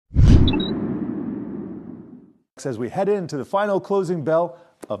As we head into the final closing bell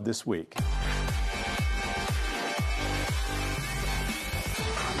of this week.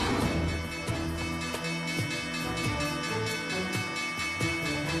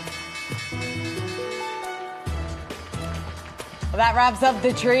 Well, that wraps up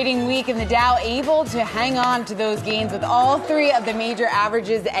the trading week, and the Dow able to hang on to those gains with all three of the major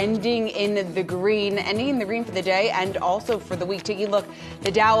averages ending in the green for the day and also for the week. Taking a look,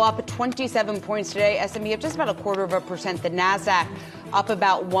 the Dow up 27 points today, S&P up just about 0.25%, the Nasdaq up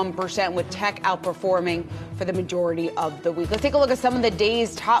about 1%, with tech outperforming for the majority of the week. Let's take a look at some of the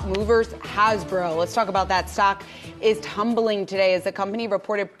day's top movers. Hasbro, let's talk about that. Stock is tumbling today as the company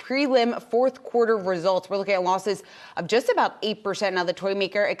reported prelim fourth quarter results. We're looking at losses of just about 8%. Now, the toy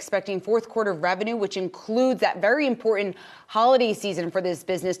maker expecting fourth quarter revenue, which includes that very important holiday season for this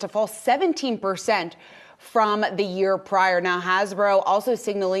business, to fall 17% from the year prior. Now, Hasbro also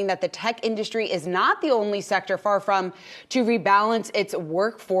signaling that the tech industry is not the only sector, far from, to rebalance its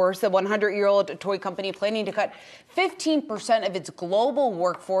workforce. The 100-year-old toy company planning to cut 15% of its global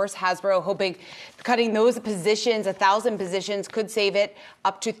workforce. Hasbro hoping cutting those positions, 1,000 positions, could save it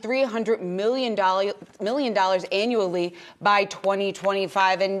up to $300 million annually by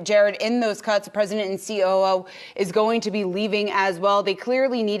 2025. And Jared, in those cuts, the president and COO is going to be leaving as well. They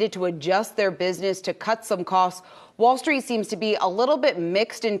clearly needed to adjust their business to cut some costs. Wall Street seems to be a little bit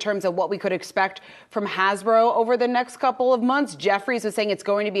mixed in terms of what we could expect from Hasbro over the next couple of months. Jefferies was saying it's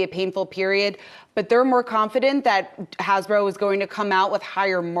going to be a painful period, but they're more confident that Hasbro is going to come out with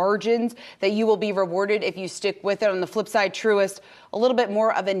higher margins, that you will be rewarded if you stick with it. On the flip side, Truist, a little bit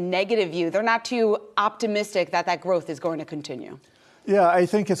more of a negative view. They're not too optimistic that that growth is going to continue. Yeah, I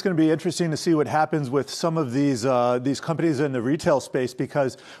think it's going to be interesting to see what happens with some of these companies in the retail space,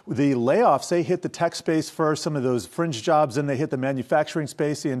 because the layoffs, they hit the tech space first, some of those fringe jobs, and they hit the manufacturing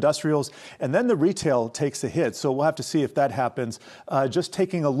space, the industrials, and then the retail takes the hit. So we'll have to see if that happens. Just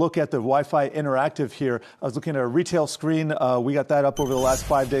taking a look at the Wi-Fi Interactive here, I was looking at a retail screen. We got that up over the last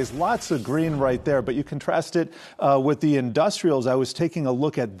 5 days. Lots of green right there, but you contrast it with the industrials. I was taking a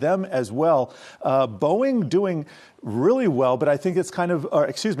look at them as well. Boeing doing really well, but I think it's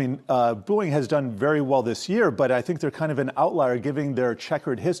Boeing has done very well this year, but I think they're kind of an outlier given their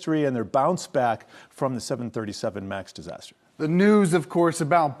checkered history and their bounce back from the 737 MAX disaster. The news, of course,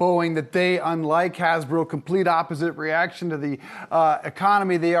 about Boeing, that they, unlike Hasbro, complete opposite reaction to the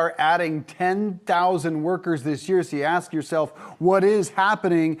economy. They are adding 10,000 workers this year. So you ask yourself, what is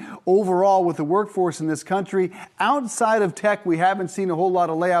happening overall with the workforce in this country? Outside of tech, we haven't seen a whole lot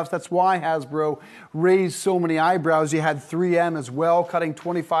of layoffs. That's why Hasbro raised so many eyebrows. You had 3M as well, cutting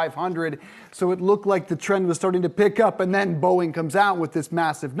 2,500. So it looked like the trend was starting to pick up, and then Boeing comes out with this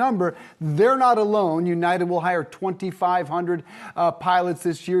massive number. They're not alone. United will hire 2,500 pilots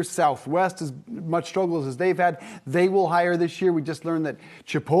this year. Southwest, as much struggles as they've had, they will hire this year. We just learned that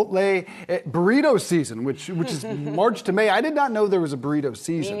Chipotle, burrito season, which is March to May. I did not know there was a burrito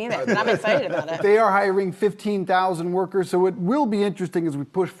season. Me neither, but I'm excited about it. They are hiring 15,000 workers, so it will be interesting as we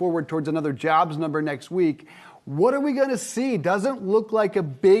push forward towards another jobs number next week. What are we going to see? Doesn't look like a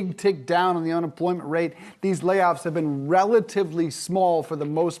big tick down on the unemployment rate. These layoffs have been relatively small for the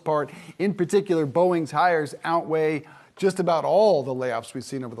most part. In particular, Boeing's hires outweigh just about all the layoffs we've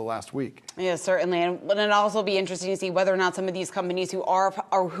seen over the last week. Yeah, certainly. And it'll also be interesting to see whether or not some of these companies who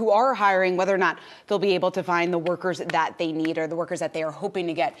are hiring, whether or not they'll be able to find the workers that they need or the workers that they are hoping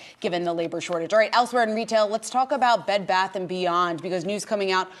to get given the labor shortage. All right, elsewhere in retail, let's talk about Bed Bath & Beyond, because news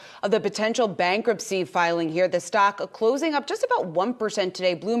coming out of the potential bankruptcy filing here. The stock closing up just about 1%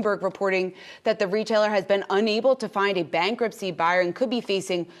 today. Bloomberg reporting that the retailer has been unable to find a bankruptcy buyer and could be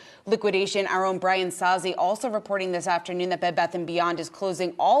facing liquidation. Our own Brian Sazi also reporting this afternoon that Bed Bath & Beyond is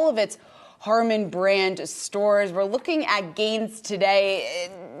closing all of its Harmon brand stores. We're looking at gains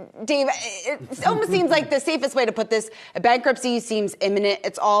today. Dave, it almost seems like the safest way to put this, a bankruptcy seems imminent.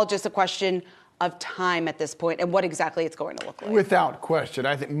 It's all just a question of time at this point and what exactly it's going to look like. Without question.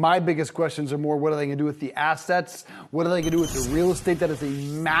 I think my biggest questions are more, what are they going to do with the assets? What are they going to do with the real estate? That is a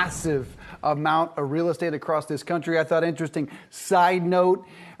massive amount of real estate across this country. I thought interesting side note,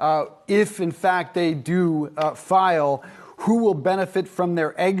 if in fact they do file, who will benefit from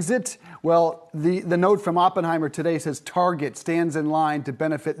their exit? Well, the note from Oppenheimer today says Target stands in line to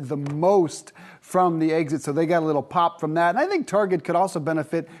benefit the most from the exit. So they got a little pop from that. And I think Target could also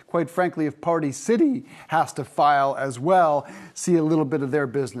benefit, quite frankly, if Party City has to file as well, see a little bit of their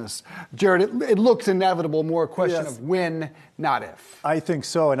business. Jared, it looks inevitable, more a question of when, not if. I think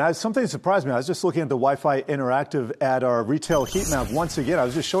so. And something surprised me. I was just looking at the Wi-Fi Interactive at our retail heat map once again. I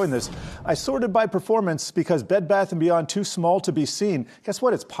was just showing this. I sorted by performance because Bed Bath & Beyond too small to be seen. Guess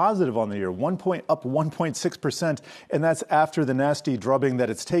what? It's positive on the year, up 1.6%. And that's after the nasty drubbing that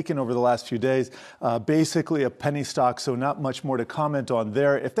it's taken over the last few days. Basically a penny stock, so not much more to comment on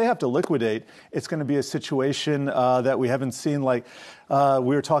there. If they have to liquidate, it's going to be a situation that we haven't seen. Like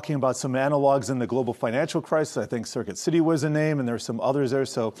we were talking about some analogs in the global financial crisis. I think Circuit City was a name, and there are some others there.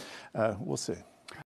 So we'll see.